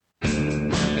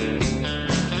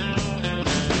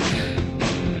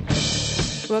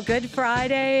Well, good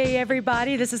Friday,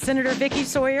 everybody. This is Senator Vicky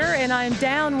Sawyer, and I'm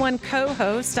down one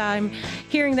co-host. I'm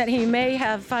hearing that he may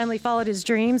have finally followed his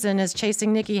dreams and is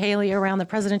chasing Nikki Haley around the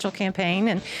presidential campaign,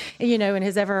 and in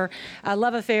his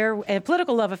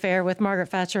political love affair with Margaret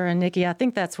Thatcher and Nikki. I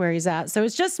think that's where he's at. So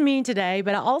it's just me today,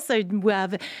 but I also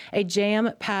have a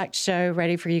jam-packed show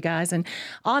ready for you guys. And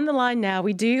on the line now,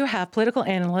 we do have political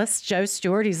analyst Joe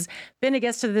Stewart. He's been a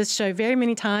guest of this show very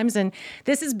many times, and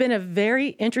this has been a very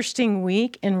interesting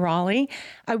week in Raleigh.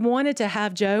 I wanted to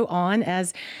have Joe on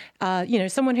as,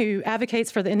 someone who advocates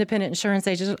for the independent insurance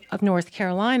agents of North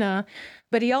Carolina,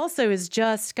 but he also has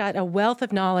just got a wealth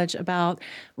of knowledge about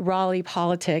Raleigh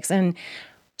politics. And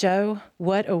Joe,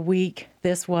 what a week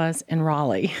this was in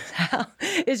Raleigh.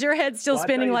 Is your head still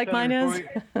spinning like mine is?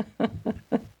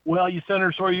 Well,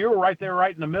 Senator Sawyer, you were right there,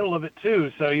 right in the middle of it,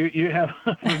 too. So you have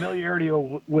familiarity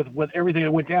with everything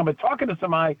that went down. But talking to some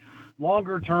of my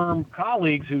longer-term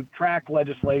colleagues who track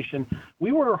legislation,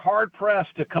 we were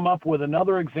hard-pressed to come up with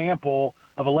another example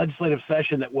of a legislative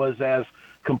session that was as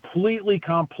completely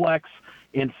complex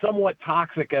and somewhat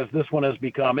toxic as this one has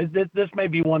become. This may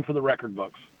be one for the record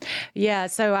books. Yeah,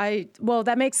 so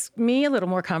that makes me a little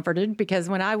more comforted, because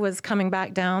when I was coming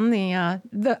back down the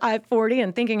I-40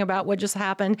 and thinking about what just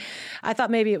happened, I thought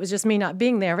maybe it was just me not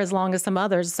being there as long as some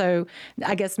others. So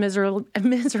I guess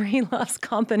misery loves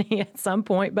company at some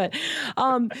point. But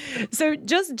so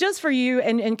just for you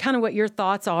and kind of what your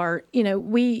thoughts are,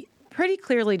 we pretty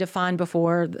clearly defined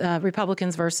before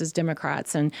Republicans versus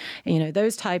Democrats and,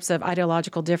 those types of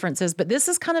ideological differences. But this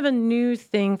is kind of a new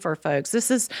thing for folks.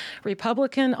 This is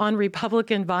Republican on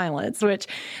Republican violence, which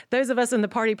those of us in the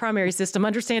party primary system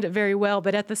understand it very well.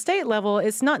 But at the state level,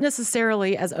 it's not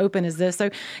necessarily as open as this. So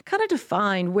kind of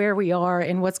define where we are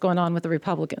and what's going on with the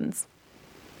Republicans.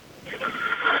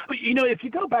 If you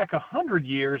go back 100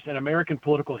 years in American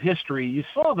political history, you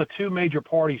saw the two major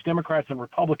parties, Democrats and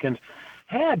Republicans,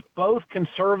 had both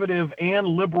conservative and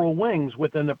liberal wings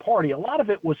within the party. A lot of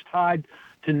it was tied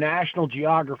to national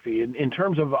geography. In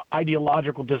terms of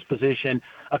ideological disposition,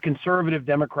 a conservative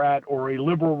Democrat or a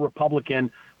liberal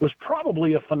Republican was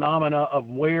probably a phenomena of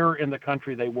where in the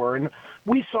country they were. And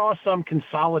we saw some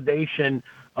consolidation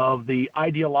of the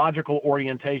ideological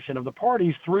orientation of the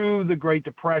parties through the Great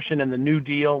Depression and the New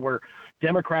Deal, where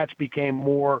Democrats became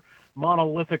more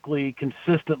monolithically,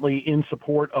 consistently in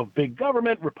support of big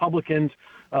government, Republicans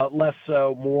less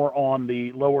so, more on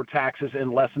the lower taxes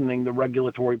and lessening the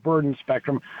regulatory burden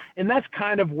spectrum. And that's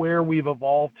kind of where we've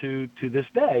evolved to this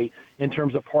day in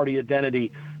terms of party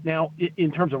identity. Now, in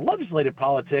terms of legislative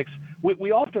politics,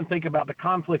 we often think about the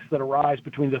conflicts that arise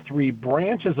between the three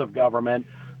branches of government,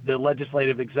 the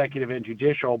legislative, executive, and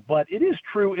judicial. But it is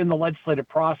true in the legislative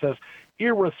process,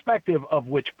 irrespective of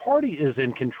which party is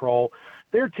in control,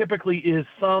 there typically is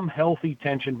some healthy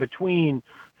tension between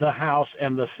the House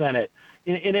and the Senate.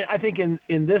 And I think in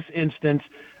this instance,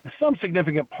 some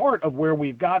significant part of where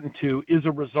we've gotten to is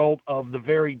a result of the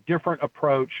very different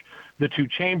approach the two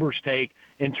chambers take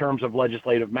in terms of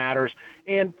legislative matters.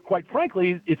 And quite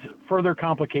frankly, it's further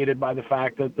complicated by the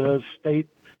fact that the state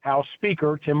House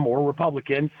Speaker, Tim Moore,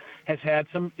 Republican, has had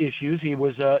some issues. He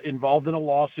was involved in a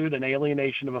lawsuit, an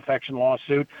alienation of affection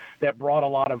lawsuit, that brought a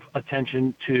lot of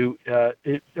attention to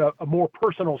a more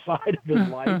personal side of his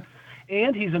life.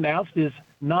 And he's announced is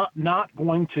not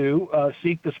going to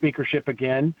seek the speakership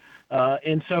again.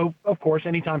 And so, of course,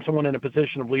 anytime someone in a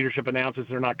position of leadership announces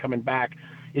they're not coming back,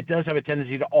 it does have a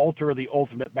tendency to alter the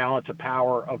ultimate balance of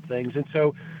power of things. And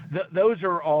so those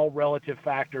are all relative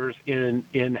factors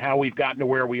in how we've gotten to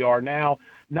where we are now,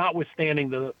 notwithstanding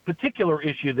the particular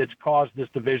issue that's caused this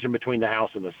division between the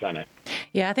House and the Senate.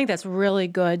 Yeah, I think that's really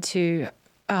good to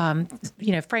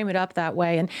frame it up that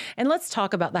way. And let's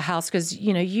talk about the House, because,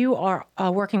 you are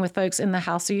working with folks in the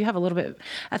House, so you have a little bit,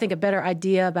 I think, a better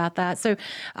idea about that. So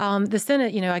the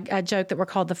Senate, I joke that we're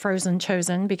called the frozen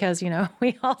chosen because,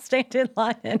 we all stand in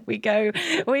line and we go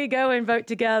and vote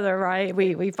together, right?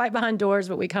 We fight behind doors,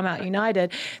 but we come out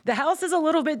united. The House is a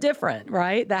little bit different,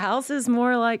 right? The House is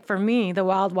more like, for me, the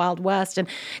wild, wild west. And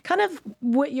kind of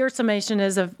what your summation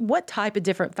is of what type of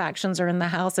different factions are in the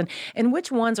House and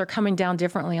which ones are coming down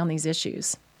differently on these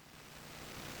issues.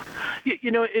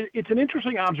 It's an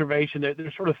interesting observation that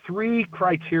there's sort of three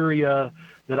criteria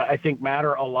that I think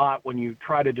matter a lot when you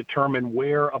try to determine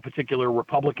where a particular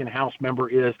Republican House member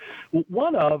is,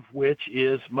 one of which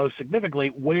is, most significantly,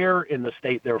 where in the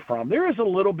state they're from. There is a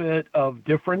little bit of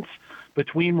difference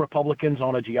between Republicans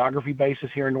on a geography basis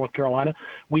here in North Carolina.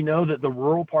 We know that the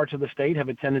rural parts of the state have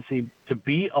a tendency to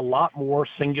be a lot more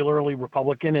singularly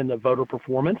Republican in the voter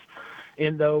performance.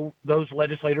 And though those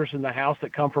legislators in the House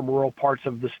that come from rural parts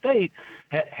of the state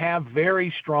have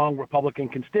very strong Republican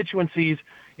constituencies,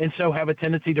 and so have a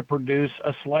tendency to produce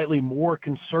a slightly more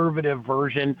conservative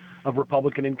version of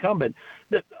Republican incumbent.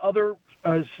 The other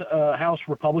House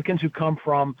Republicans who come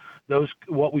from those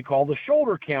what we call the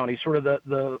shoulder counties, sort of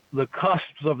the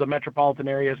cusps of the metropolitan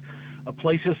areas,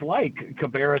 places like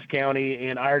Cabarrus County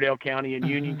and Iredell County and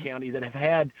Union County that have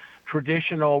had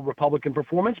traditional Republican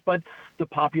performance, but the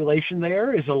population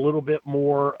there is a little bit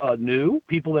more new,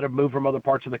 people that have moved from other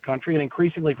parts of the country and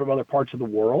increasingly from other parts of the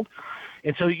world.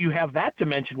 And so you have that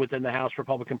dimension within the House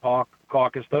Republican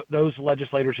caucus, those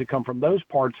legislators who come from those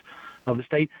parts of the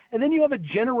state. And then you have a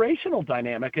generational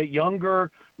dynamic. A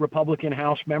younger Republican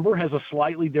House member has a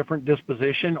slightly different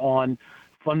disposition on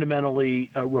fundamentally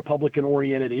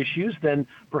Republican-oriented issues than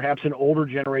perhaps an older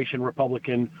generation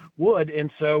Republican would.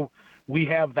 And so we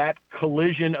have that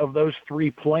collision of those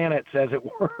three planets, as it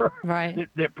were, right,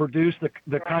 that produce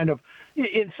the kind of,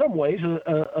 in some ways,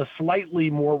 a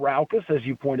slightly more raucous, as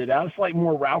you pointed out, a slightly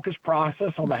more raucous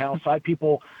process on the House side,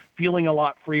 people feeling a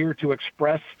lot freer to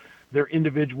express their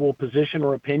individual position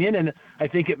or opinion. And I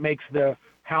think it makes the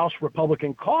House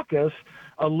Republican caucus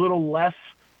a little less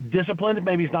disciplined,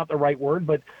 maybe is not the right word,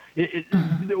 but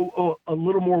a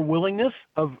little more willingness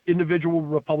of individual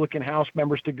Republican House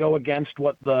members to go against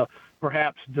what the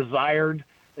perhaps desired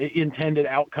intended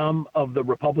outcome of the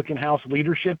Republican House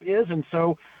leadership is. And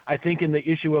so I think in the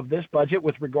issue of this budget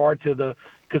with regard to the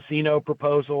casino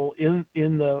proposal in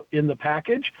the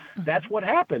package, that's what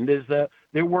happened, is that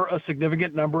there were a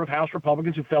significant number of House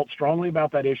Republicans who felt strongly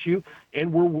about that issue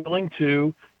and were willing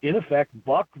to, in effect,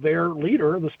 buck their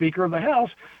leader, the Speaker of the House,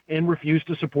 and refuse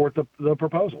to support the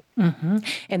proposal.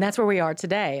 And that's where we are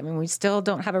today. I mean, we still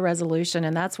don't have a resolution,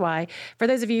 and that's why, for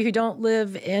those of you who don't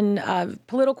live in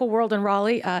political world in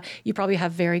Raleigh, you probably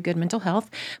have very good mental health,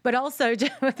 but also,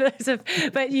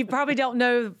 but you probably don't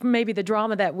know maybe the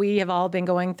drama that we have all been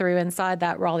going through inside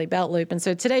that Raleigh belt loop. And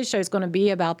so today's show is going to be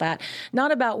about that,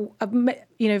 not about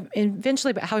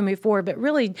eventually about how we move forward, but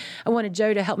really I wanted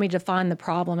Joe to help me define the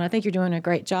problem. And I think you're doing a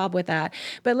great job with that.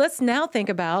 But let's now think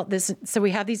about this. So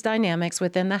we have these dynamics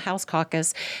within the House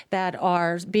caucus that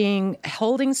are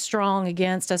holding strong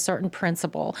against a certain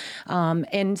principle.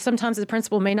 And sometimes the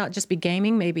principle may not just be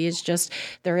gaming. Maybe it's just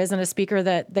there isn't a speaker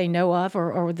that they know of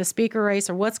or the speaker race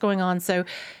or what's going on. So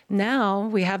now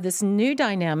we have this new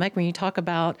dynamic when you talk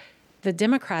about the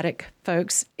Democratic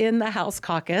folks in the House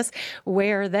caucus,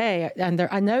 where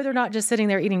I know they're not just sitting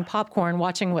there eating popcorn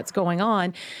watching what's going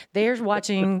on. They're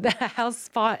watching the House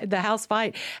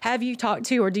fight. Have you talked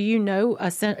to, or do you know,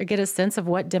 get a sense of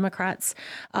what Democrats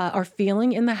are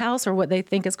feeling in the House or what they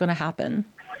think is going to happen?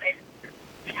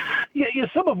 Yeah,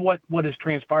 some of what has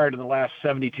transpired in the last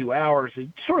 72 hours is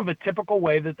sort of a typical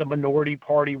way that the minority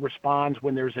party responds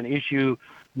when there's an issue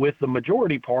with the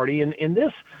majority party. And in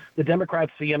this, the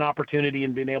Democrats see an opportunity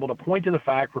in being able to point to the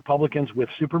fact Republicans with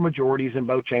supermajorities in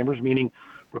both chambers, meaning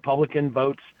Republican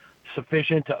votes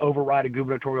sufficient to override a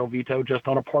gubernatorial veto just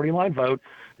on a party line vote.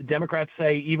 The Democrats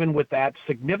say even with that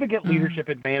significant leadership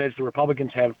advantage, the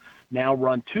Republicans have now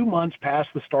run 2 months past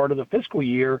the start of the fiscal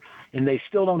year, and they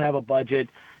still don't have a budget,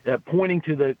 pointing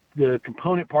to the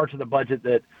component parts of the budget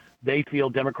that they feel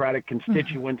Democratic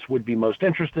constituents would be most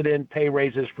interested in, pay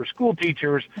raises for school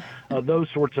teachers, those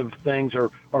sorts of things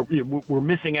we're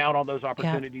missing out on those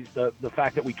opportunities. Yeah. The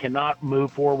fact that we cannot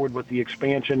move forward with the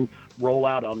expansion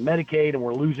rollout on Medicaid and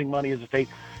we're losing money as a state.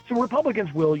 So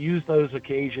Republicans will use those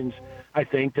occasions, I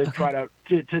think, to try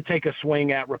to take a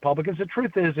swing at Republicans. The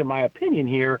truth is, in my opinion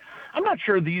here, I'm not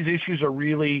sure these issues are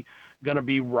really going to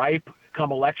be ripe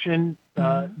come election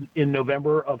in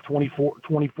November of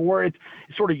 2024. It's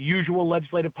sort of usual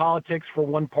legislative politics for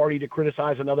one party to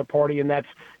criticize another party, and that's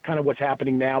kind of what's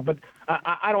happening now. But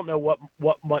I don't know what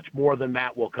much more than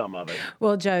that will come of it.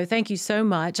 Well, Joe, thank you so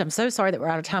much. I'm so sorry that we're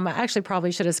out of time. I actually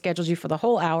probably should have scheduled you for the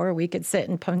whole hour. We could sit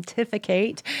and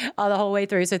pontificate the whole way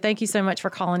through. So thank you so much for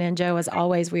calling in, Joe. As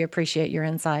always, we appreciate your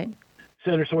insight.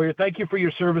 Senator Sawyer, thank you for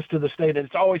your service to the state, and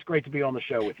it's always great to be on the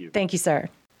show with you. Thank you, sir.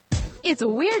 It's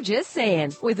We're Just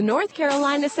Saying with North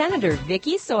Carolina Senator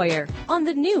Vicky Sawyer on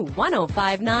the new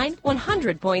 105.9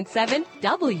 100.7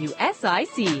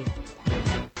 WSIC.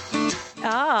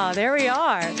 Ah, there we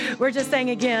are. We're just saying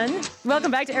again.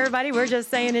 Welcome back to everybody. We're just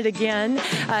saying it again.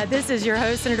 This is your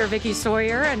host, Senator Vicky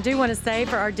Sawyer. And do want to say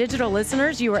for our digital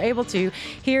listeners, you were able to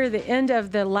hear the end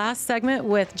of the last segment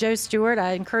with Joe Stewart.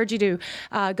 I encourage you to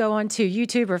go onto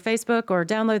YouTube or Facebook or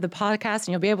download the podcast, and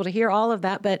you'll be able to hear all of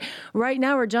that. But right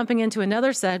now, we're jumping into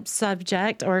another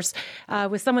subject, or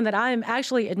with someone that I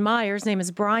actually admire. His name is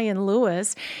Brian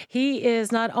Lewis. He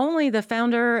is not only the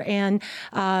founder and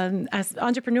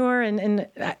entrepreneur and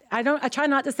I try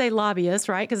not to say lobbyist,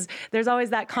 right? Because there's always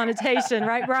that connotation,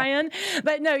 right, Brian?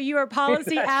 But no, you are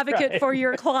policy advocate for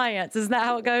your clients. Isn't that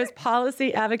how it goes?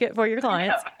 Policy advocate for your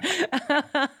clients. That's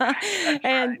right.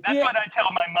 That's what I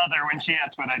tell my mother when she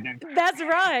asks what I do. That's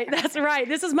right. That's right.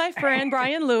 This is my friend,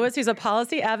 Brian Lewis, who's a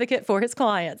policy advocate for his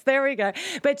clients. There we go.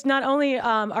 But not only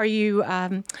are you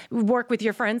work with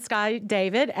your friend Sky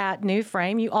David at New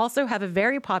Frame, you also have a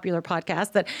very popular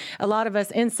podcast that a lot of us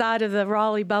inside of the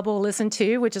Raleigh bubble listen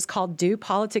to, which is called Do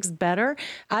Politics Better.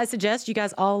 I suggest you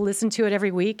guys all listen to it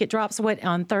every week. It drops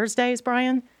on Thursdays,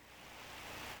 Brian?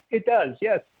 It does,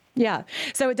 yes. Yeah.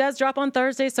 So it does drop on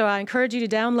Thursday. So I encourage you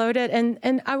to download it.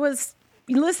 And I was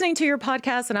listening to your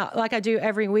podcast, and like I do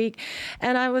every week,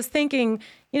 and I was thinking,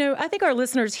 I think our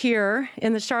listeners here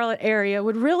in the Charlotte area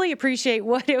would really appreciate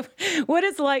what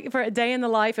it's like for a day in the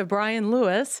life of Brian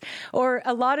Lewis, or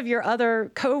a lot of your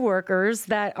other coworkers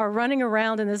that are running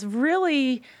around in this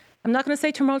really, I'm not going to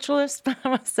say tumultuous, but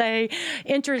I'm going to say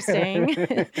interesting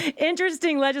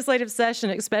legislative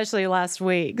session, especially last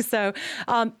week. So,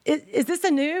 is this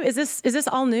Is this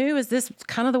all new? Is this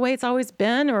kind of the way it's always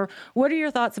been, or what are your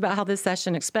thoughts about how this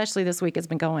session, especially this week, has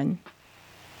been going?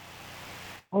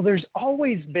 Well, there's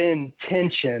always been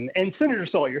tension. And Senator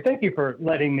Sawyer, thank you for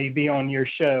letting me be on your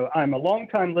show. I'm a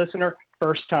longtime listener,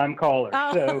 first-time caller,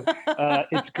 so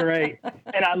it's great.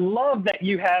 And I love that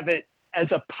you have it as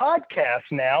a podcast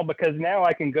now, because now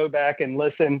I can go back and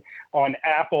listen on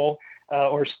Apple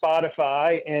or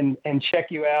Spotify and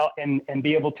check you out and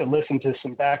be able to listen to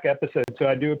some back episodes. So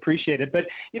I do appreciate it. But,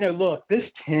 look, this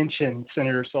tension,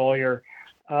 Senator Sawyer,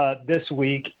 this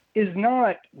week is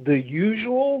not the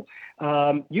usual.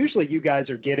 Usually you guys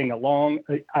are getting along.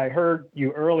 I heard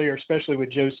you earlier, especially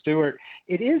with Joe Stewart.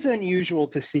 It is unusual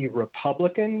to see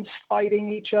Republicans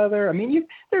fighting each other. I mean,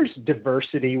 there's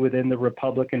diversity within the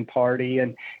Republican Party,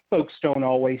 and folks don't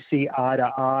always see eye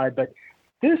to eye. But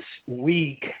this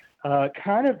week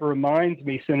kind of reminds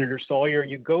me, Senator Sawyer,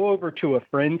 you go over to a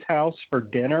friend's house for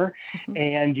dinner,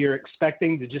 and you're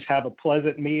expecting to just have a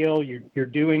pleasant meal. You're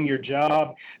doing your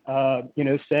job,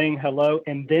 saying hello,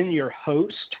 and then your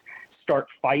host start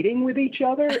fighting with each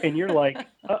other, and you're like,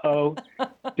 uh-oh,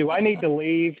 do I need to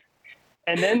leave?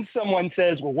 And then someone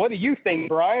says, well, what do you think,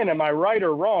 Brian? Am I right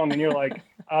or wrong? And you're like,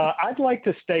 I'd like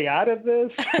to stay out of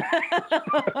this.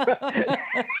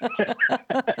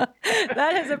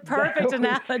 That is a perfect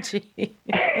analogy.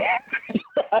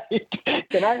 Right.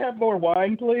 Can I have more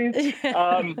wine, please?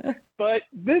 But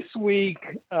this week,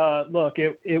 look,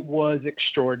 it was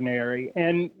extraordinary.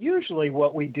 And usually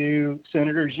what we do,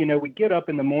 Senators, we get up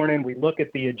in the morning, we look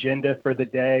at the agenda for the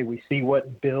day, we see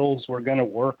what bills we're going to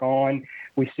work on,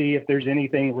 we see if there's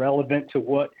anything relevant to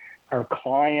what our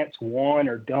clients want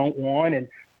or don't want. And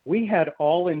we had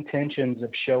all intentions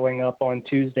of showing up on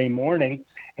Tuesday morning,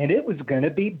 and it was going to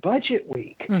be budget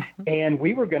week. Mm-hmm. And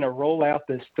we were going to roll out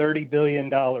this $30 billion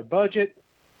budget.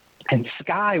 And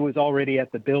Sky was already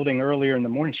at the building earlier in the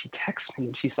morning. She texts me,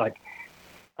 and she's like,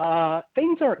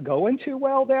 things aren't going too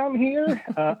well down here.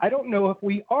 I don't know if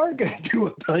we are going to do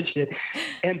a budget.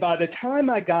 And by the time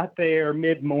I got there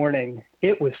mid-morning,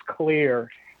 it was clear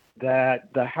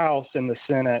that the House and the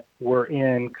Senate were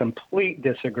in complete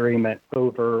disagreement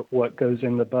over what goes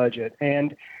in the budget.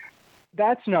 And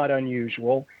that's not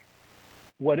unusual.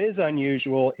 What is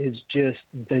unusual is just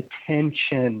the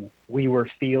tension we were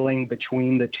feeling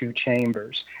between the two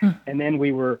chambers. And then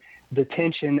the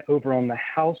tension over on the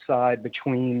House side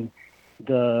between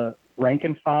the rank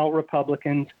and file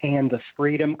Republicans and the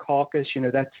Freedom Caucus.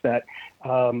 That's that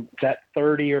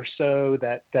 30 or so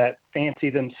that fancy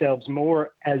themselves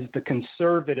more as the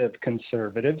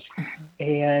conservatives.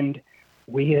 And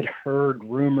we had heard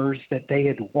rumors that they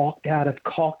had walked out of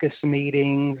caucus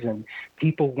meetings and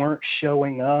people weren't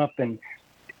showing up and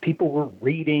people were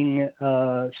reading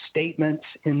statements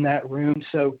in that room.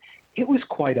 So it was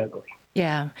quite ugly.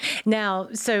 Yeah. Now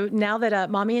that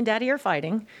Mommy and Daddy are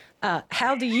fighting,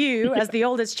 how do you, as the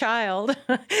oldest child,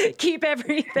 keep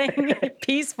everything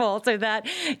peaceful so that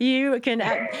you can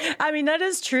act? I mean, that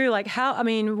is true. Like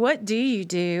what do you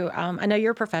do? I know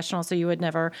you're a professional, so you would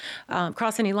never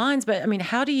cross any lines, but I mean,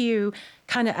 how do you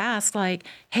kind of ask like,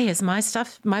 hey, is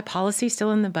my policy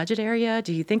still in the budget area?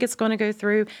 Do you think it's going to go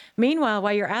through? Meanwhile,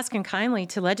 while you're asking kindly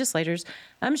to legislators,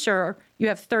 I'm sure you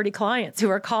have 30 clients who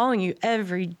are calling you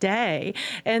every day.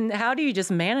 And how do you just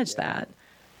manage that?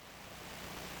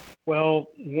 Well,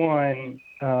 one,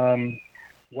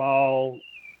 while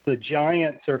the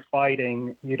giants are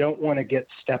fighting, you don't want to get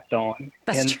stepped on.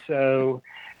 That's true. So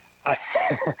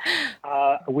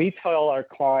we tell our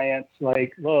clients,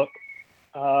 like, look,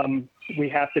 we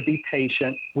have to be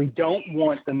patient. We don't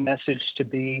want the message to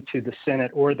be to the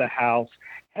Senate or the House,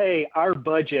 hey, our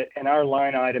budget and our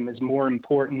line item is more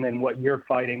important than what you're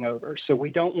fighting over. So we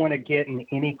don't want to get in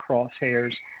any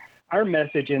crosshairs. Our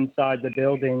message inside the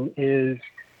building is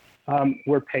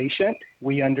we're patient.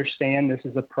 We understand this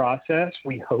is a process.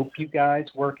 We hope you guys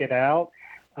work it out.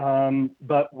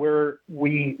 But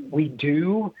we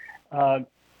do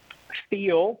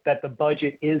feel that the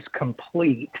budget is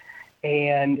complete,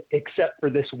 and except for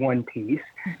this one piece.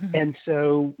 Mm-hmm. And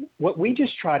so what we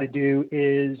just try to do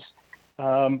is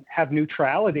have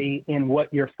neutrality in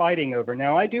what you're fighting over.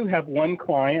 Now, I do have one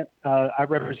client. I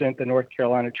represent the North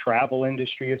Carolina Travel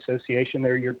Industry Association.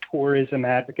 They're your tourism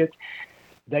advocates.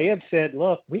 They have said,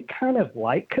 look, we kind of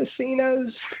like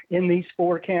casinos in these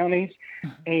 4 counties.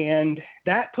 And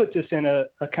that puts us in a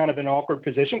kind of an awkward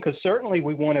position, because certainly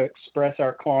we want to express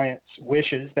our clients'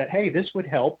 wishes that, hey, this would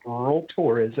help rural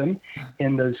tourism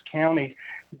in those counties.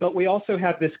 But we also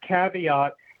have this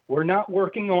caveat. We're not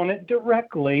working on it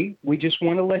directly. We just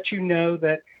want to let you know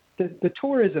that the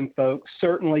tourism folks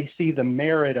certainly see the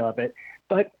merit of it.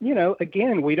 But,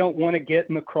 again, we don't want to get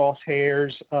in the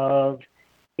crosshairs of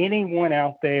anyone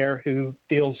out there who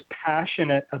feels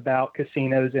passionate about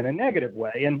casinos in a negative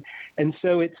way. And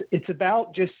so it's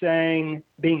about just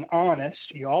being honest.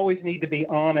 You always need to be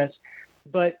honest,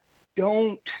 but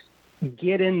don't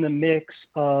get in the mix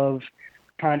of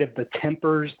kind of the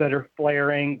tempers that are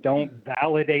flaring. Don't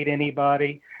validate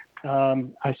anybody.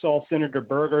 I saw Senator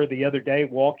Berger the other day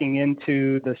walking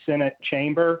into the Senate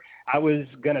chamber. I was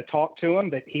going to talk to him,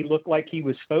 but he looked like he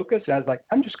was focused. I was like,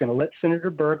 I'm just going to let Senator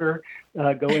Berger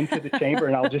go into the chamber,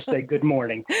 and I'll just say good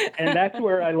morning. And that's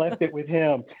where I left it with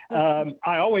him.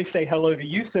 I always say hello to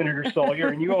you, Senator Sawyer,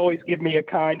 and you always give me a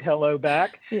kind hello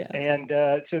back. Yeah. And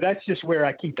so that's just where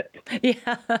I keep it.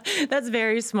 Yeah, that's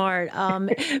very smart,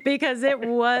 because it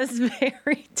was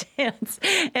very tense.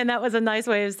 And that was a nice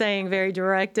way of saying very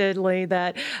directedly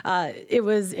that it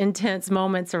was intense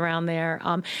moments around there.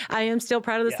 I am still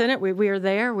proud of the Senate. We are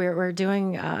there. We're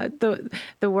doing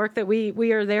the work that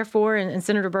we are there for. And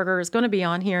Senator Berger is going to be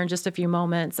on here in just a few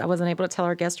moments. I wasn't able to tell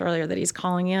our guest earlier that he's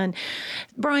calling in.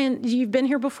 Brian, you've been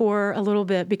here before a little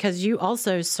bit because you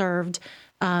also served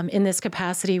in this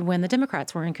capacity when the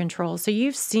Democrats were in control. So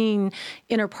you've seen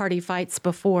inter-party fights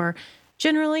before.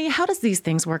 Generally, how does these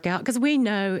things work out? Because we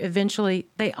know eventually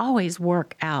they always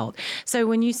work out. So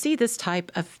when you see this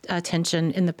type of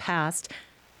tension in the past,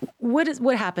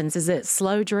 what happens? Is it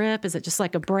slow drip? Is it just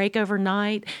like a break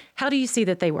overnight? How do you see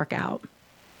that they work out?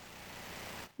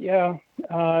 Yeah,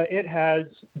 it has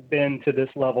been to this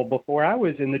level before. I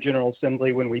was in the General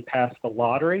Assembly when we passed the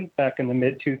lottery back in the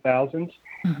mid-2000s,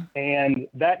 mm-hmm. and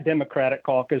that Democratic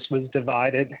caucus was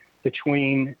divided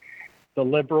between the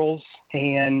liberals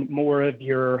and more of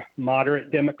your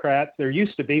moderate Democrats. There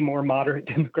used to be more moderate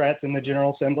Democrats in the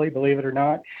General Assembly, believe it or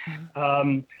not.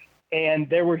 Mm-hmm. And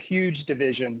there were huge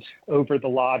divisions over the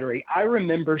lottery. I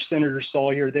remember, Senator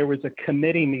Sawyer, there was a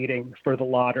committee meeting for the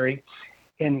lottery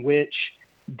in which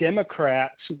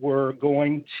Democrats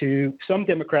some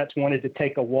Democrats wanted to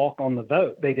take a walk on the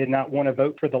vote. They did not want to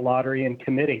vote for the lottery in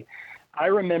committee. I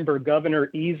remember Governor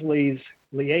Easley's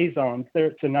liaisons,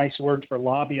 it's a nice word for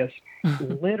lobbyists,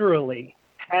 literally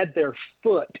had their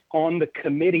foot on the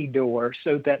committee door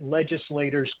so that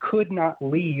legislators could not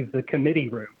leave the committee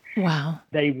room. Wow.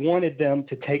 They wanted them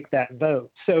to take that vote.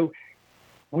 So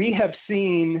we have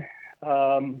seen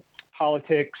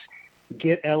politics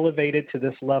get elevated to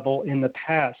this level in the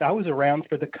past. I was around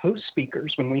for the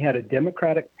co-speakers when we had a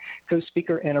Democratic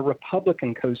co-speaker and a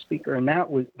Republican co-speaker, and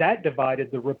that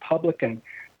divided the Republican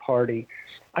Party.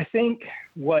 I think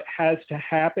what has to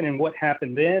happen and what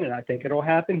happened then, and I think it'll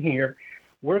happen here,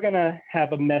 we're going to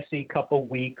have a messy couple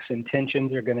weeks and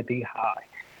tensions are going to be high.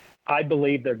 I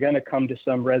believe they're going to come to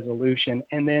some resolution.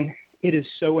 And then it is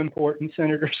so important,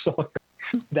 Senator Sawyer,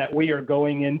 that we are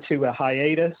going into a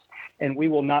hiatus and we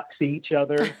will not see each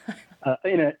other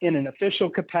in an official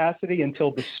capacity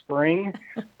until the spring.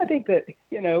 I think that,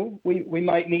 we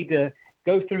might need to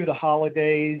go through the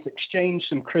holidays, exchange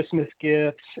some Christmas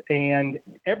gifts, and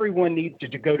everyone needs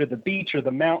to go to the beach or the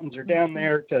mountains or down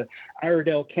there to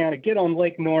Iredell County, get on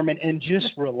Lake Norman and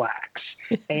just relax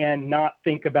and not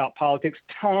think about politics.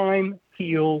 Time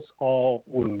heals all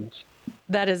wounds.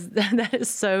 That is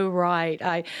so right.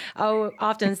 I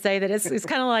often say that it's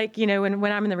kind of like,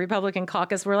 when I'm in the Republican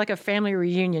caucus, we're like a family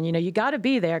reunion. You got to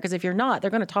be there, because if you're not,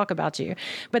 they're going to talk about you.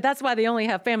 But that's why they only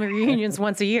have family reunions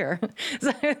once a year.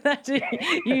 So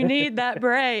you need that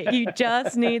break. You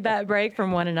just need that break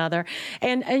from one another.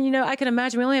 And I can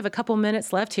imagine we only have a couple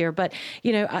minutes left here, but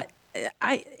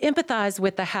I empathize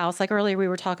with the House. Like earlier we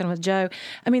were talking with Joe.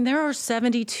 I mean, there are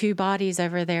 72 bodies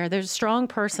over there. There's strong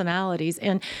personalities.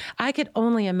 And I could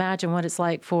only imagine what it's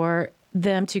like for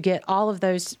them to get all of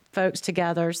those folks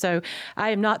together. So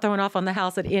I am not throwing off on the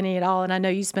House at all. And I know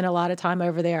you spend a lot of time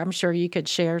over there. I'm sure you could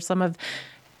share some of,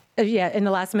 in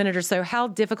the last minute or so, how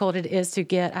difficult it is to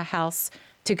get a House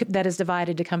that is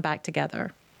divided to come back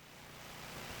together.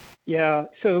 Yeah.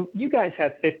 So you guys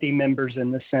have 50 members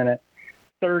in the Senate,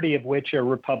 30 of which are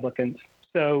Republicans.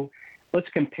 So let's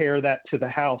compare that to the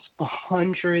House,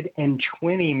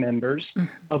 120 members,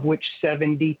 of which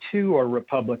 72 are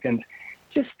Republicans.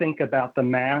 Just think about the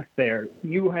math there.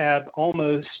 You have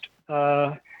almost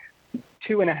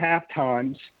 2.5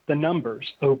 times the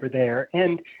numbers over there.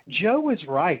 And Joe is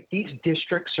right. These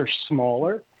districts are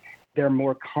smaller. They're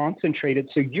more concentrated.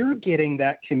 So you're getting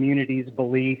that community's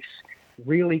beliefs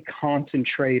really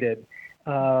concentrated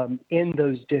in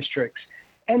those districts.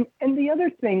 And the other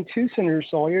thing, too, Senator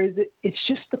Sawyer, is that it's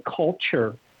just the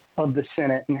culture of the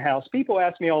Senate and House. People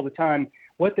ask me all the time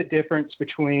what the difference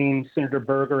between Senator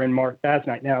Berger and Mark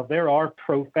Basnight. Now, there are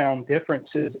profound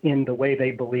differences in the way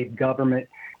they believe government,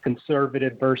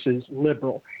 conservative versus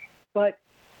liberal. But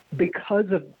because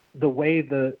of the way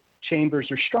the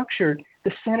chambers are structured,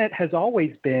 the Senate has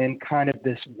always been kind of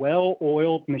this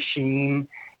well-oiled machine.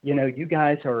 You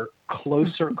guys are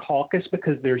closer caucus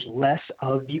because there's less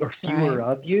of you or fewer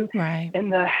of you. Right.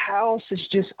 And the House has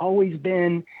just always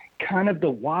been kind of the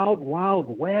wild,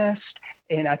 wild west.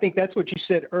 And I think that's what you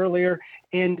said earlier.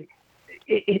 And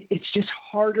it's just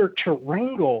harder to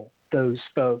wrangle those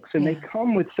folks. And they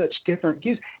come with such different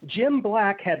views. Jim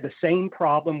Black had the same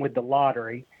problem with the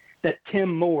lottery that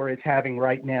Tim Moore is having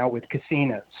right now with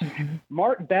casinos.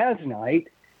 Mark Basnight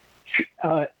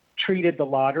treated the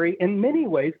lottery in many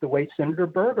ways the way Senator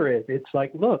Berger is. It's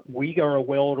like, look, we are a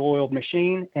well-oiled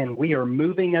machine, and we are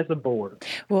moving as a board.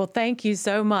 Well, thank you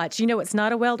so much. It's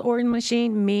not a well-oiled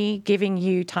machine, me giving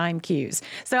you time cues.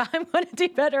 So I'm going to do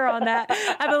better on that.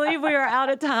 I believe we are out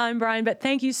of time, Brian, but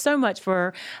thank you so much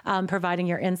for providing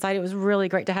your insight. It was really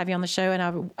great to have you on the show,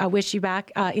 and I wish you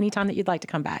back anytime that you'd like to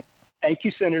come back. Thank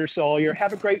you, Senator Sawyer.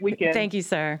 Have a great weekend. Thank you,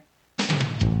 sir.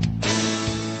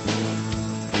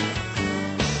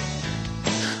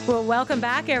 Well, welcome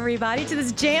back, everybody, to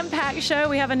this jam-packed show.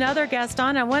 We have another guest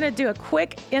on. I want to do a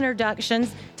quick introduction.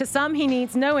 To some, he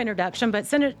needs no introduction, but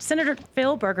Senator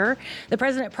Phil Berger, the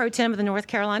president pro tem of the North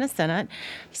Carolina Senate,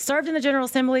 served in the General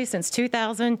Assembly since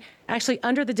 2000, actually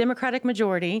under the Democratic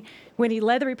majority, when he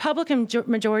led the Republican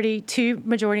majority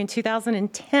in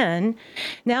 2010.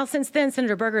 Now, since then,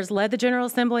 Senator Berger has led the General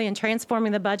Assembly in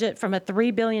transforming the budget from a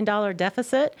 $3 billion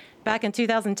deficit back in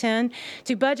 2010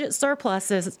 to budget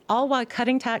surpluses, all while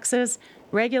cutting taxes,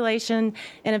 regulation,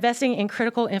 and investing in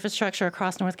critical infrastructure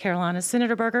across North Carolina.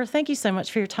 Senator Berger, thank you so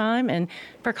much for your time and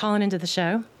for calling into the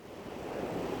show.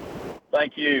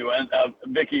 Thank you. And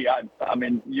Vicki, I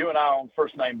mean, you and I are on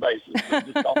first name basis. So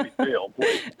just call me Phil,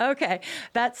 please. Okay.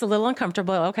 That's a little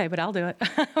uncomfortable. Okay, but I'll do it.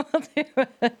 I'll do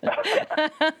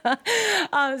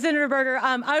it. Senator Berger,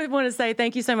 I want to say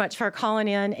thank you so much for calling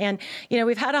in. And,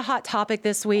 we've had a hot topic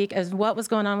this week as what was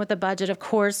going on with the budget. Of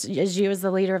course, as you as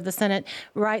the leader of the Senate,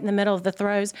 right in the middle of the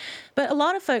throes. But a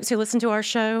lot of folks who listen to our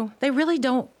show, they really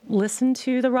don't listen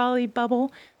to the Raleigh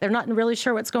bubble. They're not really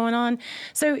sure what's going on.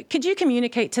 So could you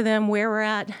communicate to them where we're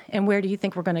at and where do you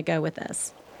think we're going to go with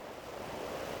this?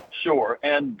 Sure.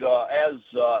 And as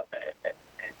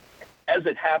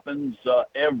it happens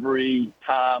every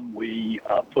time we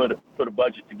put a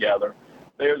budget together,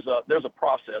 there's a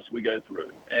process we go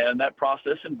through, and that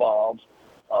process involves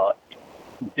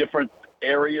different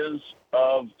areas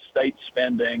of state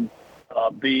spending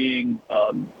being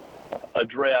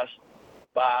addressed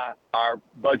by our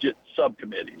budget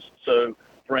subcommittees. So,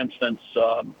 for instance,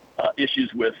 issues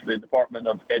with the Department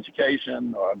of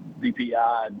Education or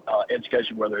DPI and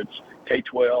education, whether it's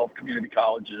K-12, community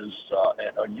colleges,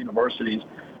 or universities,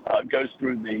 goes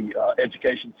through the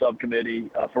Education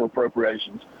Subcommittee for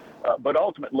appropriations. But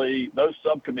ultimately, those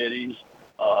subcommittees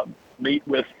meet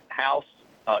with House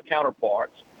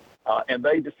counterparts, and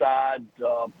they decide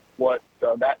what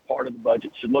that part of the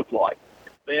budget should look like.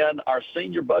 Then our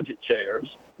senior budget chairs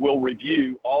will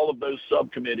review all of those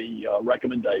subcommittee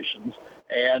recommendations,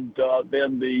 and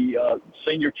then the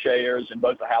senior chairs in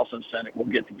both the House and Senate will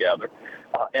get together.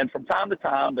 And from time to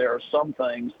time, there are some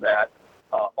things that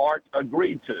aren't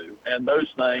agreed to, and those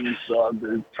things,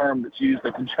 the term that's used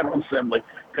at the General Assembly,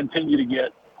 continue to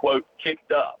get, quote,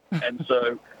 kicked up. And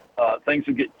so things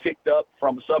will get kicked up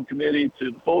from a subcommittee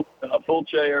to the full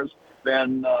chairs.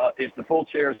 Then if the full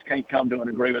chairs can't come to an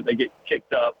agreement, they get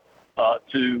kicked up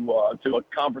to a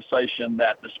conversation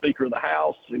that the Speaker of the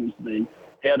House, who's the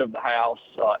head of the House,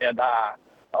 and I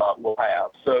will have.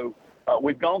 So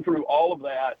we've gone through all of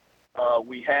that.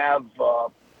 We have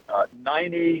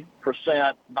 90%,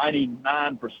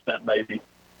 99% maybe,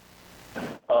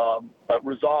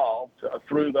 resolved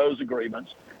through those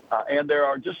agreements. And there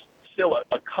are just still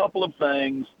a couple of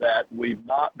things that we've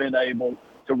not been able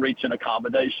to reach an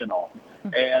accommodation on.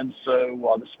 And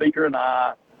so the Speaker and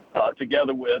I,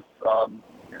 together with,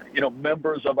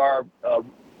 members of our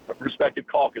respective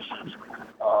caucuses,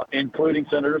 including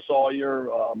Senator Sawyer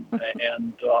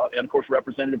and of course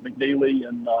Representative McNeely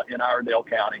in Iredell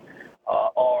County,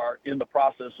 are in the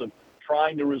process of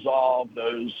trying to resolve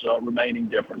those remaining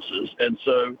differences. And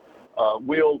so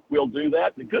we'll do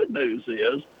that. The good news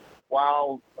is,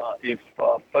 while if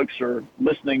folks are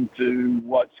listening to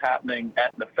what's happening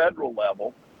at the federal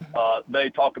level, they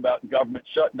talk about government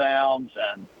shutdowns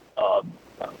and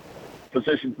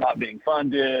positions not being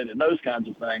funded and those kinds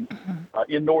of things.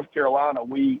 In North Carolina,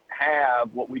 we have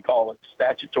what we call a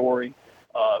statutory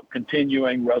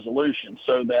continuing resolution,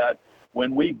 so that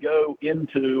when we go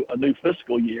into a new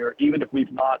fiscal year, even if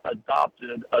we've not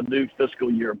adopted a new fiscal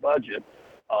year budget,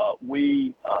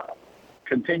 we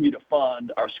continue to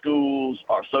fund our schools,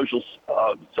 our social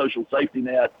safety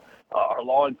net, our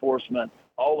law enforcement.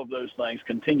 All of those things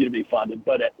continue to be funded,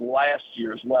 but at last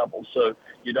year's level. So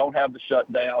you don't have the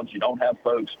shutdowns. You don't have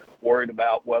folks worried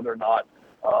about whether or not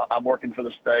I'm working for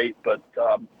the state, but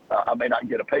I may not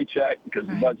get a paycheck because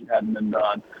the budget hadn't been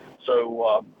done.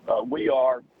 So we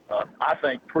are, I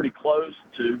think, pretty close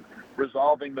to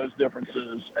resolving those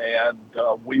differences, and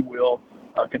we will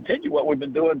continue what we've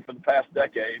been doing for the past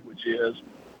decade, which is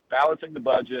balancing the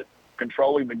budget,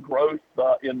 controlling the growth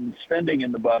in spending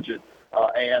in the budget,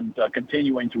 and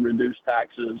continuing to reduce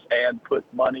taxes and put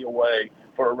money away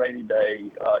for a rainy day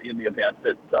in the event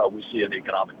that we see an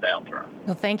economic downturn.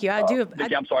 Well, thank you.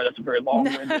 Vicki, I'm sorry, that's a very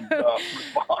long-winded response.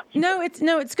 No,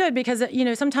 it's good because,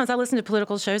 sometimes I listen to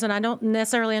political shows and I don't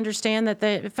necessarily understand that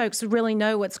the folks really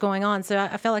know what's going on. So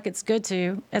I feel like it's good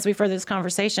to, as we further this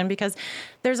conversation, because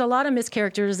there's a lot of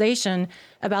mischaracterization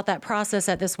about that process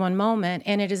at this one moment,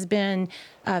 and it has been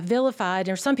vilified,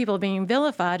 or some people are being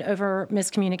vilified over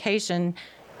miscommunication.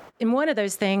 And one of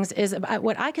those things is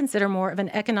what I consider more of an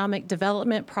economic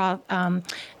development for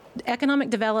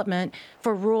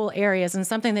rural areas, and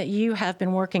something that you have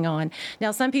been working on.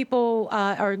 Now, some people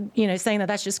are, saying that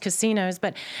that's just casinos,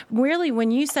 but really,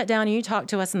 when you sat down and you talked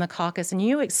to us in the caucus and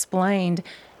you explained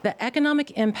the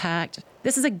economic impact,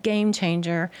 this is a game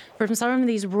changer for some of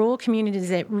these rural communities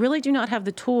that really do not have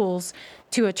the tools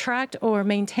to attract or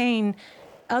maintain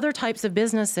other types of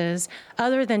businesses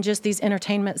other than just these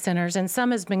entertainment centers. And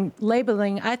some has been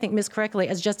labeling, I think miscorrectly,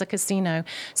 as just a casino.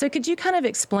 So could you kind of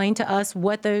explain to us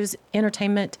what those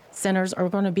entertainment centers are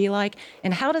going to be like,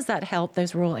 and how does that help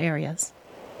those rural areas?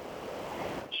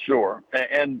 Sure.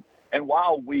 And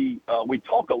while we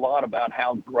talk a lot about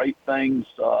how great things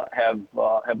have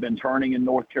been turning in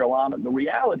North Carolina, the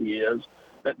reality is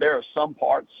that there are some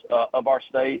parts of our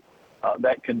state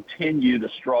that continue to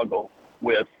struggle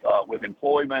with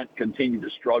employment, continue to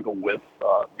struggle with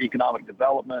economic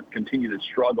development, continue to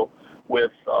struggle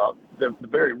with the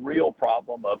very real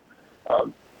problem of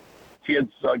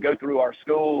kids go through our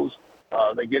schools,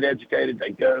 they get educated,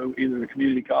 they go either to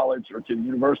community college or to the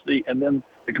university, and then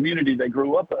the community they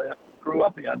grew up in,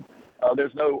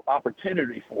 there's no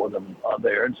opportunity for them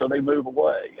there, and so they move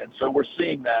away. And so we're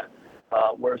seeing that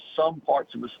where some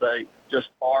parts of the state just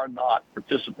are not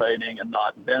participating and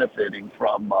not benefiting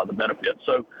from the benefits.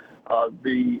 So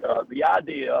the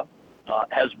idea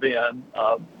has been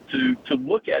to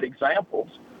look at examples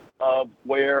of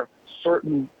where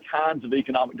certain kinds of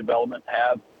economic development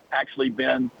have actually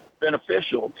been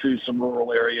beneficial to some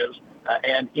rural areas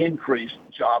and increased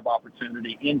job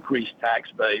opportunity, increased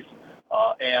tax base,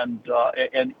 and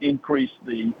increase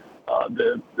the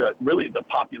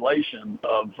population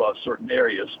of certain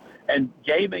areas. And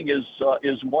gaming is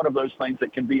one of those things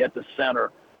that can be at the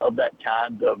center of that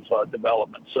kind of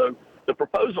development. So the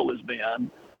proposal has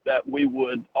been that we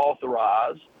would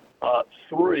authorize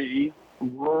 3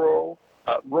 rural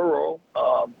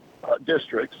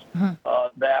districts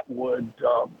that would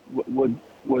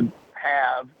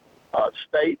have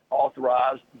state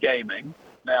authorized gaming.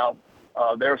 Now,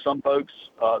 there are some folks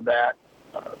that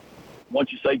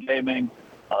once you say gaming,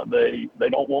 they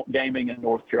don't want gaming in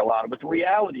North Carolina. But the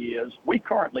reality is we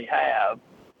currently have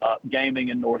gaming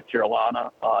in North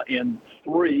Carolina in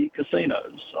 3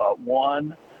 casinos.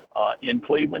 One in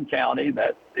Cleveland County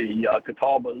that the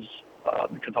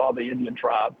Catawba Indian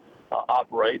tribe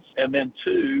operates, and then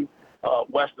 2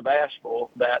 west of Asheville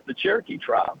that the Cherokee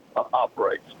tribe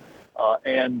operates.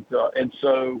 And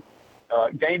so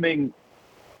gaming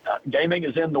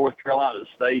is in North Carolina. The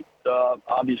state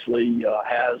obviously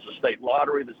has a state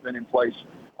lottery that's been in place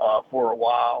for a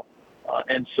while.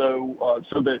 And so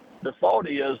the thought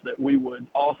is that we would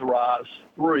authorize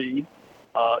 3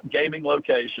 gaming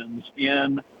locations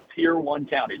in Tier 1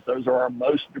 counties. Those are our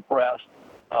most depressed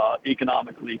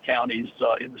economically counties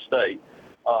in the state.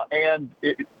 And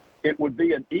it would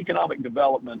be an economic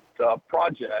development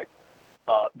project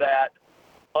that,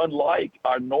 unlike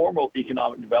our normal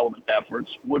economic development efforts,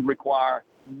 would require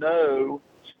no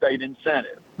state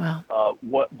incentive. Wow.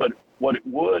 What it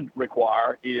would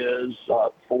require is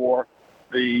for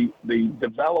the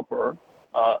developer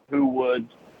who would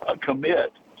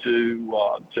commit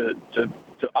to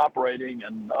operating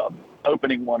and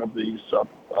opening one of these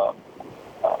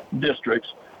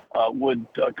districts would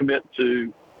commit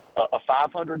to a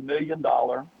 $500 million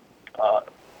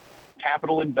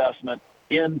capital investment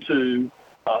into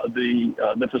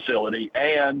the facility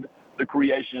and the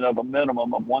creation of a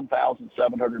minimum of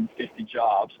 1,750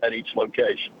 jobs at each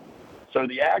location. So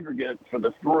the aggregate for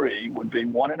the 3 would be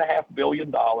 $1.5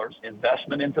 billion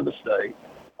investment into the state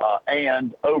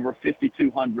and over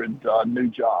 5,200 new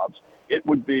jobs. It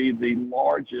would be the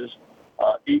largest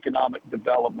economic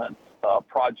development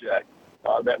project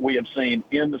that we have seen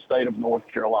in the state of North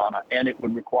Carolina, and it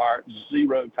would require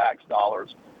 0 tax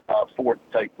dollars for it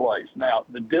to take place. Now,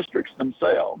 the districts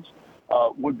themselves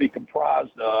would be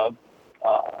comprised of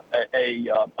a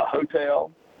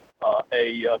hotel,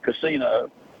 a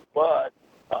casino, but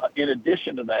in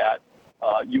addition to that,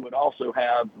 you would also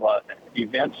have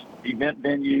event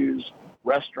venues,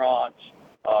 restaurants.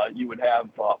 You would have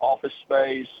office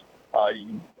space.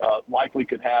 You likely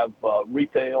could have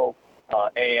retail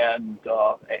and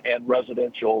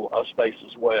residential space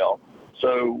as well.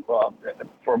 So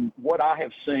from what I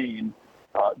have seen,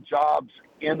 jobs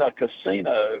in a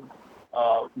casino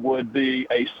would be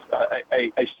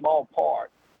a small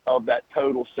part of that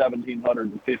total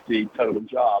 1,750 total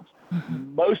jobs.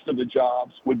 Mm-hmm. Most of the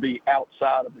jobs would be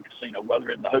outside of the casino,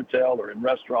 whether in the hotel or in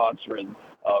restaurants or in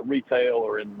retail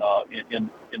or in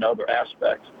other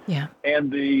aspects. Yeah.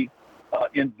 And the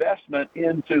investment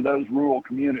into those rural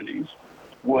communities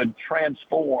would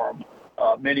transform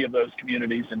many of those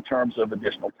communities in terms of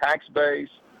additional tax base,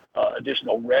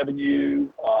 additional revenue,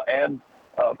 and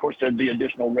of course there'd be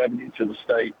additional revenue to the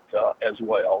state as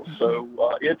well. Mm-hmm. So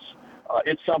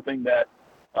it's something that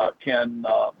can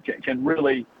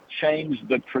really change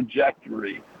the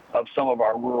trajectory of some of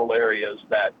our rural areas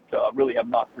that really have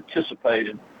not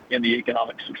participated in the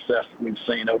economic success that we've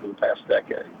seen over the past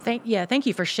decade. Thank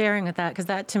you for sharing with that, because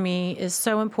that to me is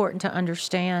so important to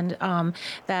understand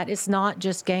that it's not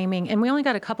just gaming. And we only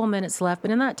got a couple minutes left,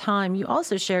 but in that time, you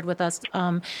also shared with us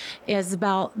is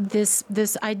about this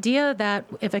idea that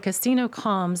if a casino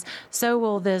comes, so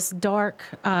will this dark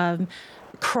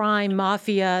crime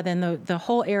mafia, then the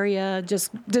whole area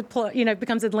just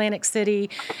becomes Atlantic City.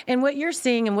 And what you're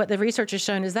seeing and what the research has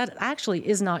shown is that actually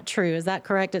is not true. Is that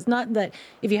correct? It's not that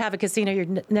if you have a casino, you're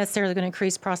necessarily going to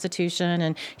increase prostitution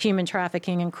and human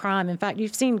trafficking and crime. In fact,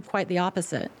 you've seen quite the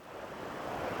opposite.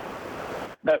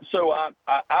 No, so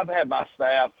I've had my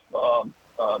staff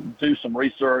do some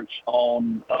research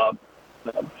on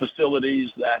facilities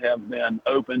that have been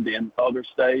opened in other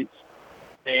states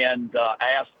and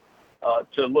asked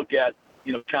to look at,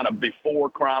 kind of before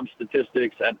crime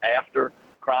statistics and after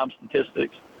crime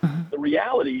statistics. Mm-hmm. The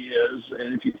reality is,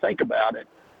 and if you think about it,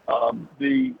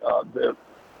 the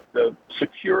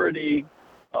security,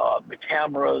 the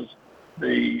cameras,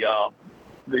 the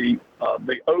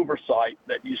oversight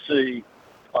that you see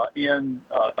in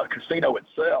a casino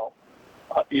itself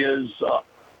is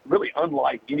really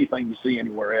unlike anything you see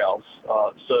anywhere else.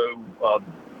 So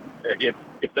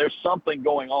if there's something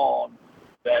going on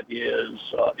that is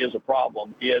a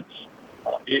problem, it's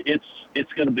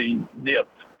going to be nipped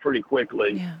pretty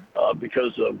quickly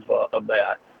because of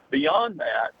that. Beyond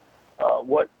that,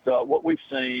 what we've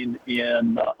seen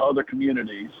in other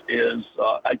communities is,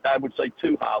 I would say,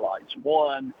 two highlights.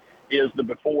 One is the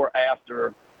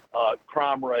before-after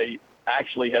crime rate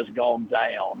actually has gone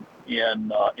down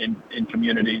in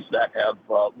communities that have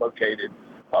located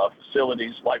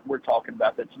facilities like we're talking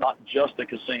about. That's not just a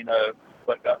casino,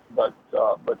 but that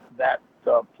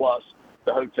plus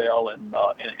the hotel and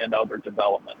other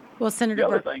development. Well, Senator, the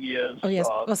other thing is, oh yes.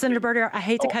 Well, Senator Berger, I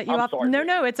hate to cut you off. Sorry,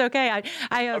 No, it's okay. Okay.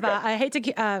 I hate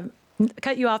to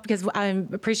cut you off because I'm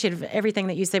appreciative of everything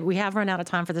that you said. We have run out of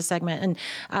time for this segment, and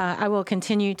I will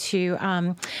continue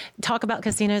to talk about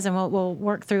casinos, and we'll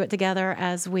work through it together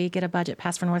as we get a budget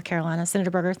passed for North Carolina.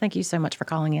 Senator Berger, thank you so much for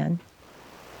calling in.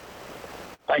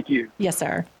 Thank you. Yes,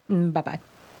 sir. Bye-bye.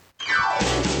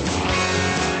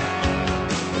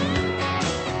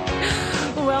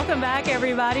 Welcome back,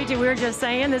 everybody, to We're Just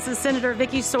Saying. This is Senator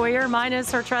Vicki Sawyer,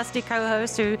 minus her trusty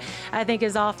co-host, who I think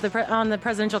is off on the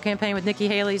presidential campaign with Nikki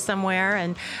Haley somewhere,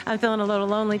 and I'm feeling a little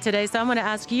lonely today. So I'm going to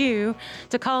ask you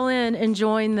to call in and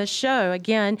join the show.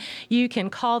 Again, you can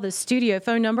call the studio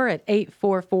phone number at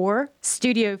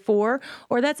 844-STUDIO-4,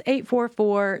 or that's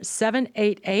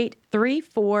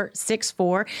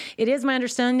 844-788-3464. It is my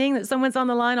understanding that someone's on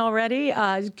the line already,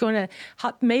 going to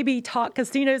maybe talk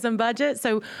casinos and budget.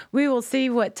 So we will see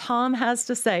what Tom has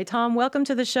to say. Tom, welcome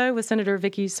to the show with Senator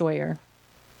Vicki Sawyer.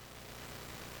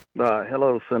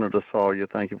 Hello, Senator Sawyer.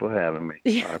 Thank you for having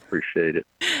me. I appreciate it.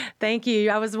 Thank you.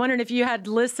 I was wondering if you had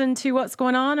listened to what's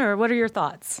going on, or what are your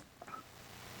thoughts?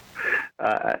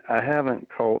 I haven't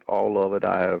caught all of it.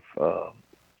 I have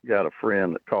got a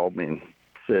friend that called me and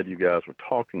said you guys were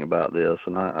talking about this,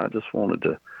 and I just wanted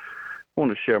to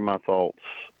share my thoughts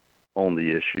on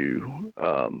the issue.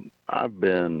 I've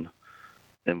been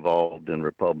involved in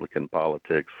Republican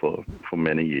politics for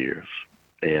many years,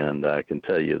 and I can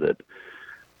tell you that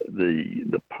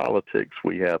the politics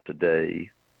we have today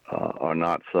are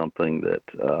not something that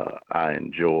I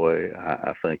enjoy.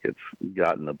 I think it's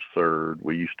gotten absurd.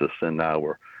 We used to send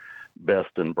our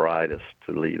best and brightest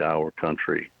to lead our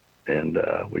country, and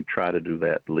we try to do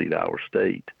that to lead our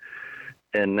state.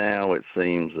 And now it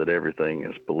seems that everything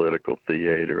is political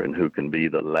theater and who can be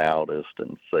the loudest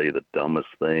and say the dumbest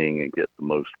thing and get the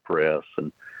most press.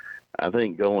 And I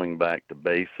think going back to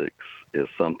basics is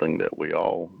something that we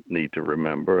all need to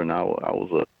remember. And I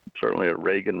was certainly a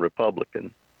Reagan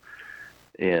Republican.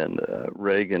 And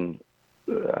Reagan,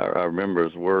 I remember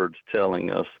his words telling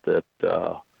us that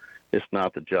it's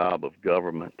not the job of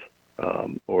government,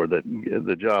 or that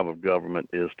the job of government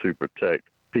is to protect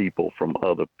people from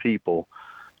other people,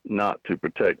 not to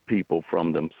protect people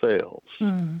from themselves.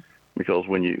 Because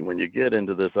when you get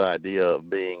into this idea of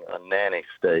being a nanny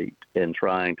state and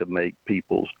trying to make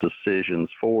people's decisions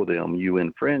for them, you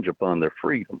infringe upon their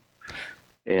freedom.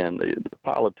 And the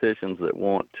politicians that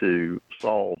want to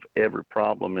solve every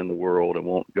problem in the world and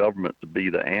want government to be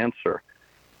the answer,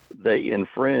 they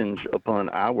infringe upon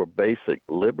our basic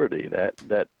liberty.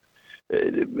 That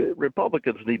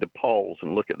Republicans need to pause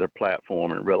and look at their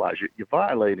platform and realize you're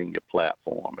violating your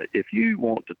platform. If you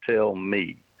want to tell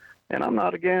me, and I'm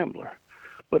not a gambler,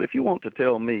 but if you want to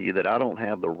tell me that I don't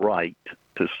have the right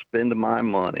to spend my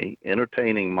money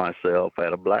entertaining myself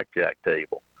at a blackjack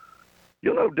table,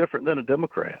 you're no different than a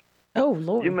Democrat. Oh,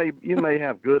 Lord. You may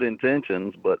have good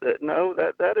intentions, but no,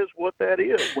 that is what that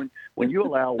is. When you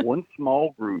allow one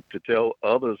small group to tell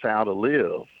others how to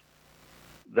live,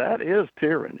 that is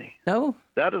tyranny. No.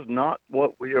 That is not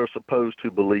what we are supposed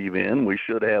to believe in. We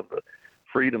should have the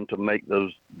freedom to make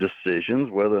those decisions,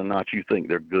 whether or not you think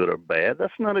they're good or bad.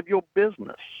 That's none of your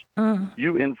business.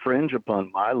 You infringe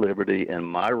upon my liberty and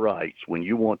my rights when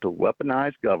you want to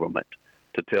weaponize government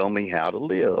to tell me how to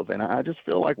live. And I just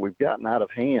feel like we've gotten out of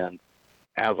hand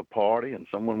as a party, and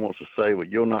someone wants to say, well,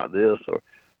 you're not this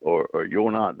or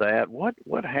you're not that.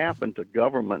 What happened to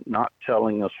government not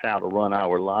telling us how to run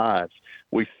our lives?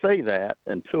 We say that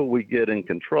until we get in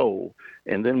control,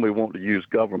 and then we want to use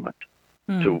government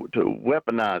to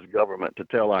weaponize government to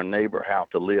tell our neighbor how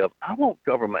to live. I want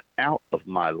government out of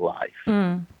my life.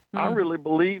 I really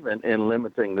believe in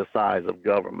limiting the size of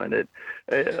government.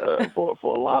 For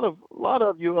a lot of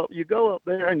you, you go up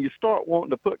there and you start wanting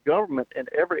to put government in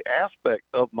every aspect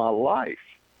of my life.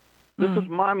 This is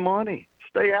my money.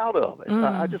 Stay out of it.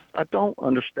 I don't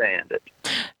understand it.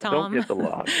 Tom, don't get the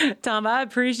logic. Tom, I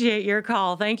appreciate your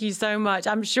call. Thank you so much.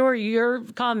 I'm sure your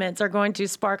comments are going to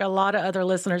spark a lot of other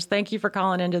listeners. Thank you for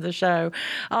calling into the show.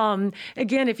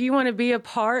 Again, if you want to be a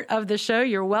part of the show,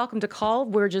 you're welcome to call.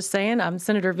 We're just saying, I'm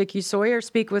Senator Vicki Sawyer.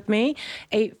 Speak with me,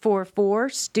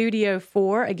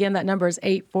 844-STUDIO-4. Again, that number is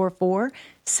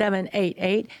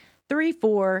 844-788-3464.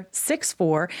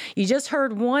 888-866-3464. You just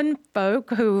heard one folk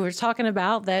who was talking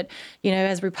about that,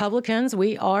 as Republicans,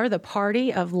 we are the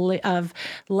party of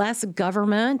less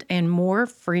government and more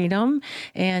freedom.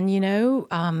 And,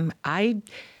 I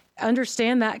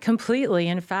understand that completely.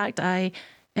 In fact, I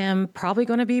am probably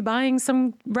going to be buying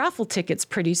some raffle tickets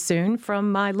pretty soon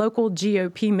from my local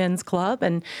GOP men's club.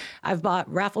 And I've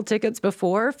bought raffle tickets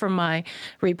before from my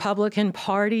Republican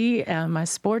Party and my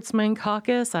Sportsman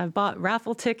Caucus. I've bought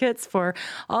raffle tickets for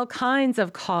all kinds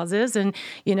of causes. And,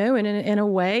 in a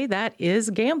way, that is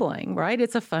gambling, right?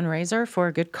 It's a fundraiser for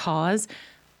a good cause,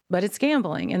 but it's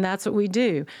gambling. And that's what we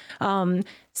do.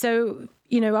 So,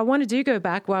 I want to go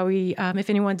back while we, if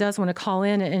anyone does want to call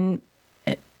in and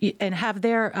have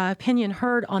their opinion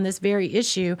heard on this very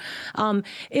issue.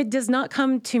 It does not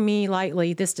come to me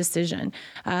lightly, this decision.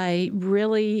 I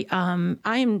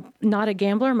am not a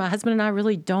gambler. My husband and I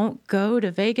really don't go to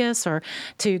Vegas or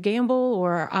to gamble,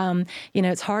 or,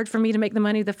 it's hard for me to make the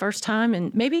money the first time.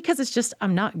 And maybe because it's just,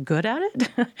 I'm not good at it.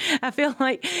 I feel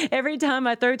like every time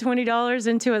I throw $20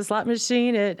 into a slot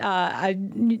machine, I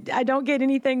don't get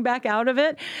anything back out of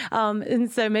it.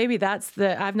 And so maybe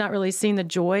I've not really seen the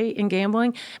joy in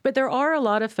gambling. But there are a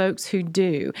lot of folks who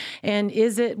do. And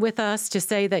is it with us to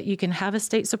say that you can have a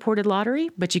state-supported lottery,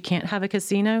 but you can't have a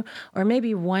casino? Or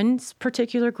maybe one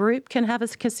particular group can have a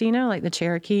casino, like the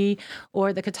Cherokee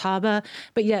or the Catawba,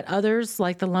 but yet others,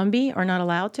 like the Lumbee, are not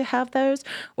allowed to have those?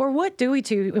 Or what do we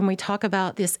do when we talk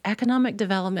about this economic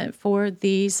development for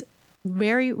these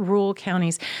very rural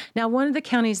counties? Now, one of the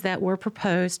counties that were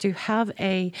proposed to have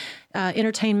a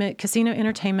casino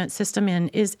entertainment system in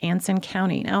is Anson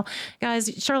County. Now,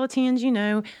 guys, charlatans,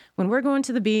 when we're going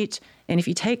to the beach, and if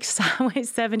you take Highway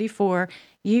 74,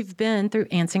 you've been through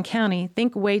Anson County,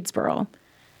 think Wadesboro.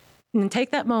 And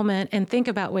take that moment and think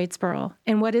about Wadesboro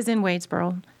and what is in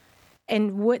Wadesboro.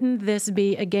 And wouldn't this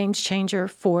be a game changer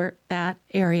for that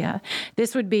area?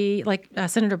 This would be, like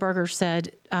Senator Berger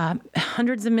said,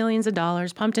 hundreds of millions of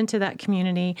dollars pumped into that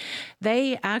community.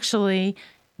 That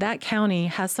county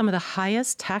has some of the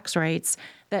highest tax rates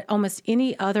that almost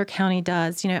any other county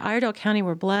does. Iredell County,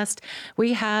 we're blessed.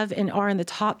 We have and are in the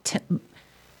top 10.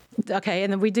 Okay,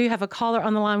 and then we do have a caller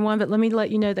on the line one, but let me let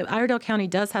you know that Iredell County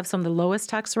does have some of the lowest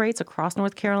tax rates across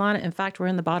North Carolina. In fact, we're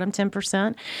in the bottom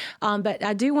 10%. But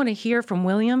I do want to hear from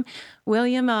William.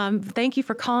 William, thank you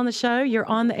for calling the show. You're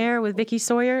on the air with Vicki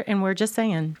Sawyer, and we're just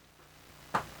saying.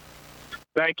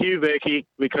 Thank you, Vicki,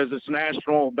 because it's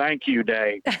National Thank You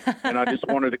Day. And I just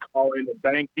wanted to call in and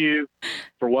thank you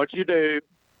for what you do.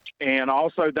 And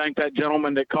also thank that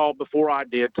gentleman that called before I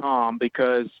did, Tom,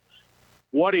 because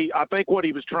I think what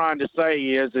he was trying to say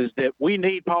is that we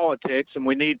need politics and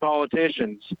we need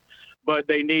politicians, but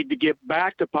they need to get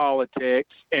back to politics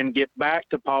and get back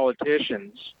to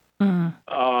politicians.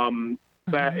 Mm-hmm.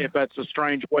 If that's a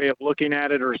strange way of looking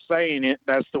at it or saying it,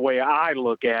 that's the way I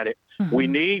look at it. Mm-hmm. We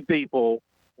need people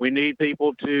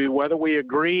to, whether we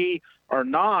agree or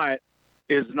not,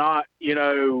 is not,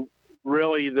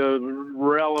 really the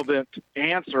relevant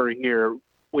answer here.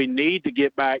 We need to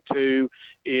get back to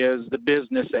is the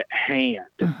business at hand.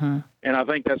 Mm-hmm. And I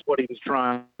think that's what he was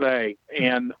trying to say.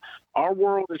 And our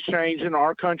world is changing.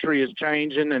 Our country is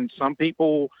changing. And some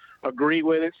people agree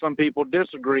with it. Some people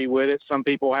disagree with it. Some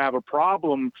people have a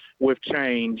problem with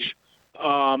change.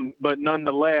 But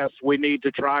nonetheless, we need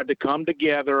to try to come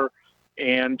together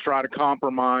and try to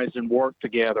compromise and work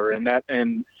together. And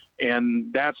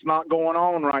that's not going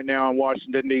on right now in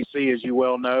Washington, D.C., as you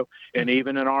well know, and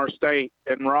even in our state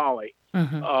in Raleigh.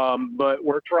 Mm-hmm. But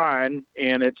we're trying,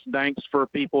 and it's thanks for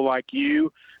people like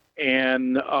you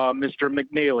and Mr.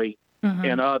 McNeely mm-hmm.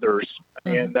 and others.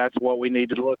 Mm-hmm. And that's what we need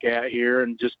to look at here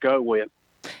and just go with.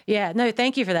 Yeah, no,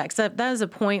 thank you for that. Because that is a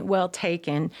point well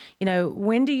taken.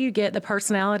 When do you get the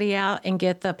personality out and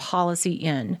get the policy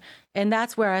in? And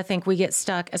that's where I think we get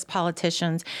stuck as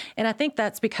politicians. And I think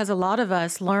that's because a lot of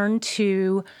us learn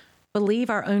to believe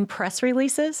our own press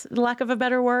releases, lack of a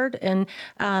better word. And,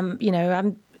 I'm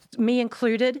me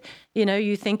included,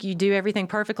 you think you do everything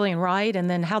perfectly and right. And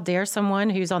then how dare someone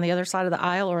who's on the other side of the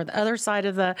aisle or the other side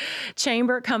of the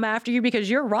chamber come after you because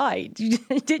you're right.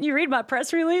 Didn't you read my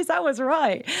press release? I was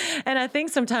right. And I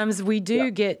think sometimes we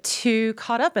do get too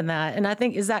caught up in that. And I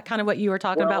think, is that kind of what you were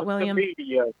talking about, William? The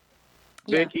media.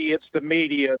 Vicki, it's the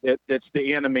media that's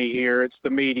the enemy here. It's the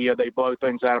media. They blow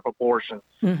things out of proportion.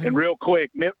 Mm-hmm. And real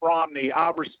quick, Mitt Romney,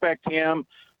 I respect him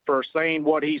for saying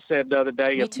what he said the other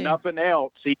day. If nothing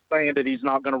else, he's saying that he's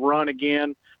not going to run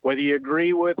again. Whether you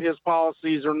agree with his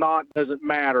policies or not doesn't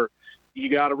matter. You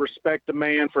got to respect the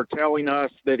man for telling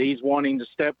us that he's wanting to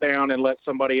step down and let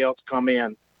somebody else come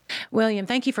in. William,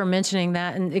 thank you for mentioning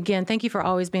that. And again, thank you for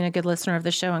always being a good listener of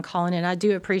the show and calling in. I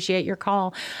do appreciate your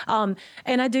call. And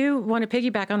I do want to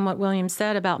piggyback on what William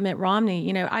said about Mitt Romney.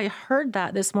 You know, I heard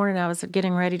that this morning. I was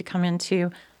getting ready to come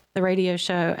into the radio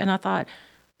show, and I thought,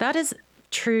 that is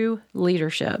true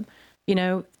leadership. You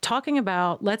know, talking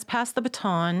about let's pass the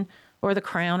baton or the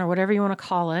crown or whatever you want to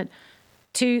call it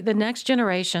to the next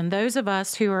generation, those of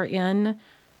us who are in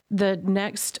the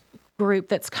next group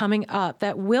that's coming up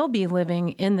that will be living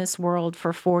in this world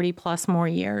for 40 plus more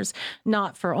years,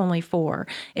 not for only 4.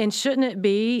 And shouldn't it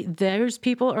be those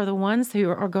people are the ones who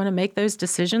are going to make those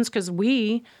decisions? Because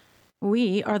we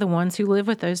are the ones who live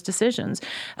with those decisions.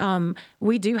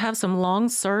 We do have some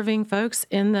long-serving folks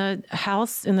in the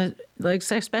House,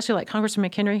 especially like Congressman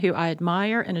McHenry, who I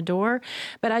admire and adore.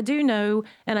 But I do know,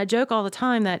 and I joke all the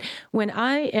time, that when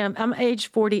I'm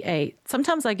age 48,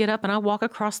 sometimes I get up and I walk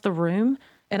across the room,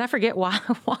 and I forget why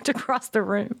I walked across the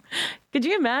room. Could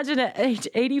you imagine at age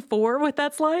 84 what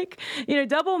that's like? You know,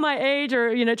 double my age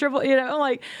or, triple,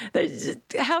 like,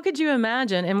 how could you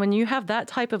imagine? And when you have that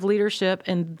type of leadership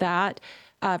and that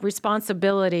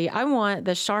responsibility, I want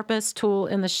the sharpest tool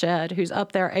in the shed who's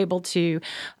up there able to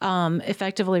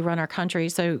effectively run our country.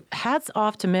 So hats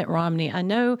off to Mitt Romney. I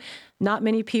know not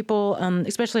many people,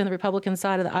 especially on the Republican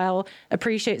side of the aisle,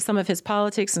 appreciate some of his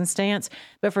politics and stance.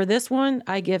 But for this one,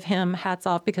 I give him hats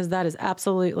off because that is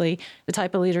absolutely the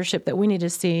type of leadership that we need to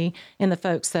see in the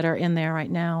folks that are in there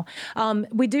right now.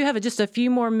 We do have just a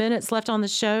few more minutes left on the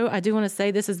show. I do want to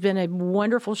say this has been a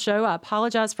wonderful show. I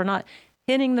apologize for not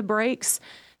hitting the brakes.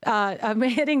 I'm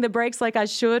hitting the brakes like I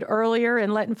should earlier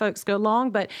and letting folks go long.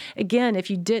 But again,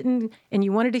 if you didn't and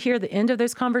you wanted to hear the end of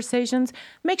those conversations,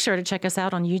 make sure to check us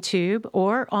out on YouTube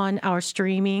or on our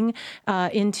streaming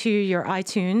into your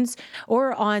iTunes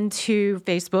or onto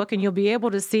Facebook. And you'll be able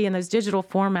to see in those digital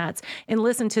formats and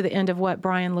listen to the end of what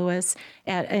Brian Lewis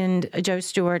and Joe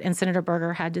Stewart and Senator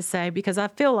Berger had to say, because I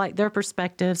feel like their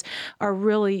perspectives are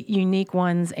really unique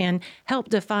ones and help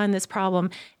define this problem.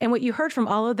 And what you heard from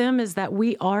all of them is that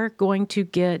we are going to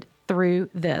get through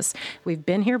this. We've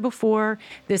been here before.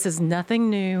 This is nothing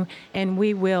new, and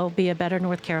we will be a better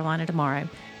North Carolina tomorrow.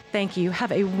 Thank you.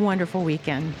 Have a wonderful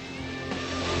weekend.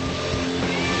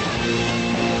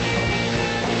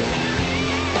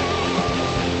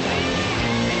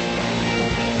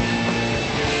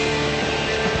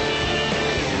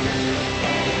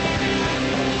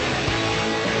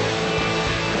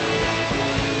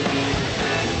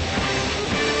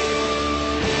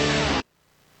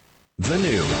 The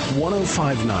new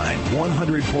 105.9,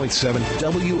 100.7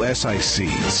 WSIC,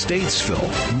 Statesville,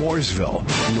 Mooresville,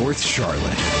 North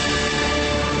Charlotte.